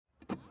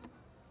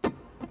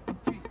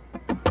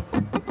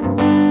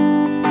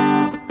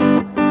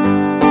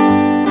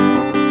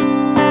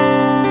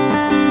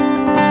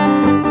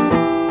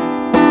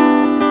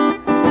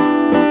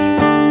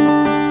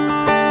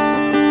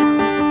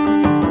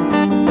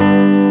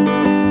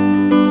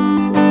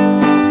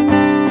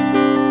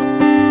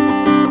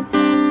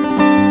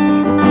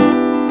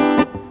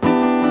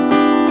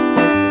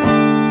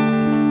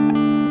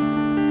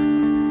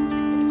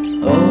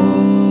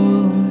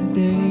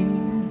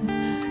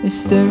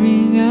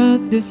staring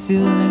at the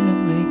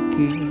ceiling,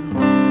 making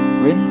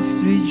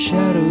friends with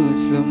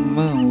shadows on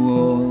my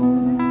wall.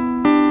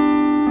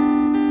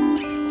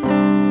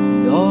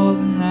 And all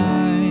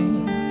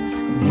night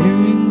I'm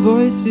hearing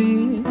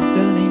voices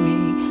telling me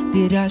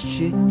that I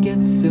should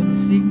get some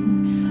sleep.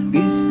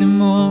 Guess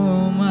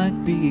tomorrow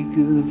might be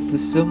good for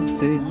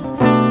something.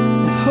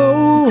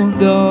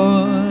 Hold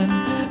on,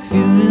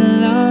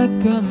 feeling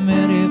like I'm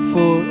headed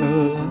for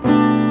a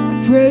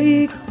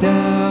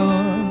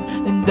breakdown,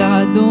 and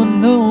I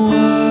don't know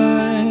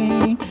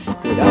why.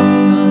 But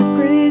I'm not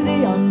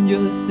crazy, I'm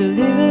just a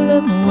little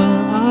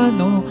unwell. I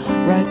know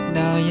right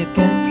now you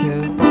can't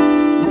tell,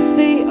 but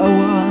stay a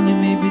while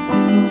and maybe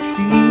then you'll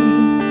see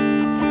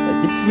a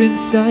different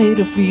side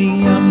of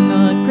me. I'm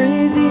not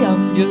crazy,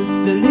 I'm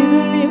just a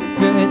little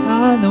impaired. I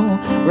know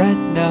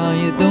right now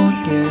you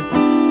don't care,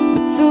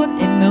 but soon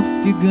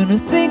enough you're gonna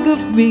think of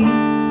me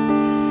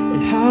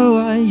and how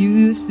I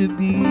used to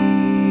be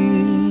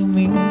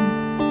me.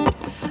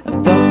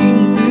 I'm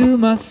talking to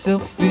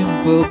myself in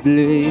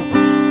public,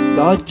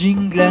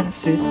 dodging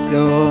glances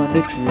on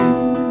the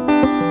train.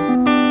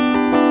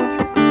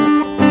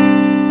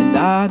 And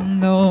I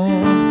know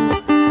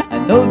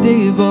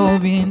they've all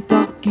been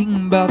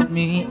talking about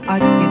me. I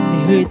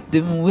can hear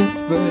them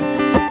whisper,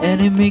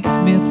 and it makes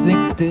me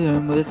think there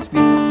must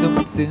be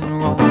something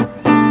wrong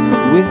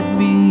with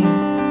me.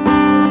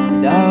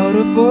 And out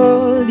of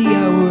all the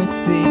hours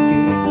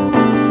taken,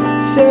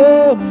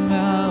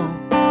 somehow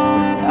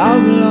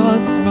I've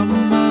lost my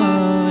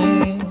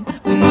mind.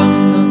 But I'm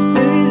not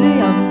crazy,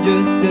 I'm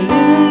just a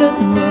little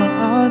unwell.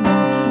 I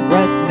know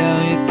right now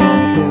you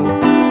can't tell,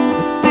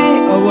 but stay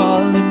a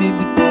while and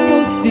maybe then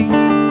you'll see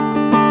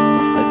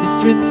a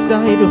different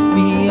side of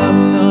me. I'm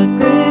not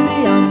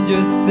crazy, I'm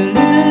just a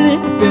little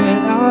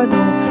impaired. I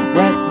know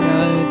right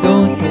now you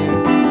don't care,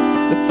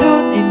 but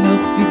soon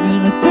enough you're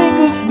gonna think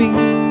of me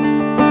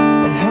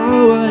and how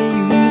I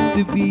used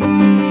to be.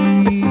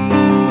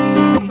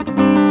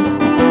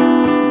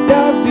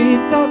 I've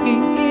been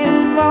talking in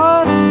my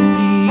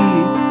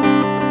sleep.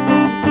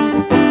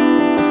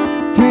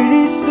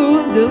 Pretty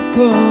soon they'll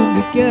come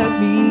to get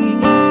me.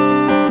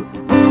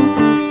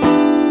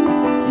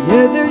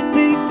 Yeah, they're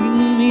taking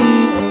me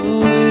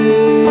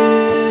away.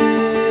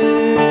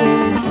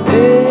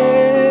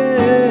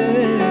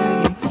 Hey,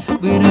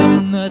 but I'm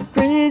not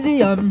crazy,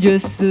 I'm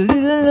just a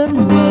little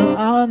unwell. I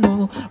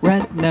know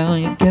right now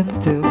you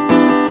can't tell,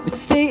 but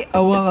stay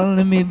a while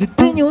and maybe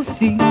then you'll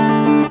see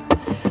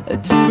a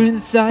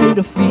different side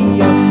of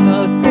me. I'm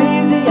not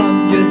crazy,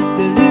 I'm just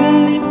a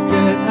little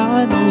impaired.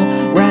 I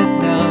know right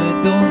now I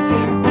don't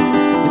care,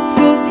 but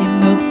soon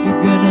enough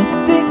you're gonna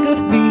think of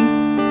me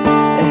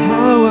and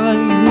how I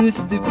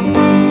used to be.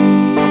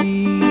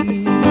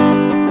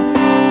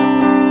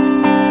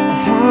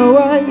 How I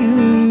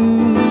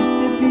used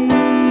to be.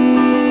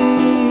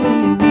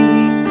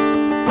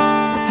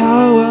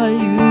 How I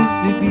used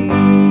to be.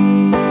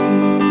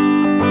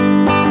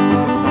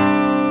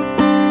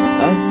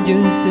 I'm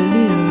just a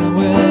little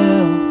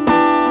well.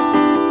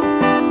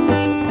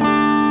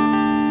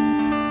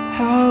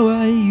 How I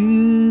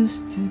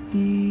used to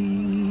be.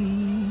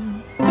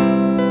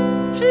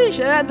 Sheesh,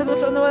 that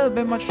was Unwell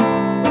by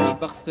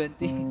Matchbox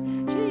 20.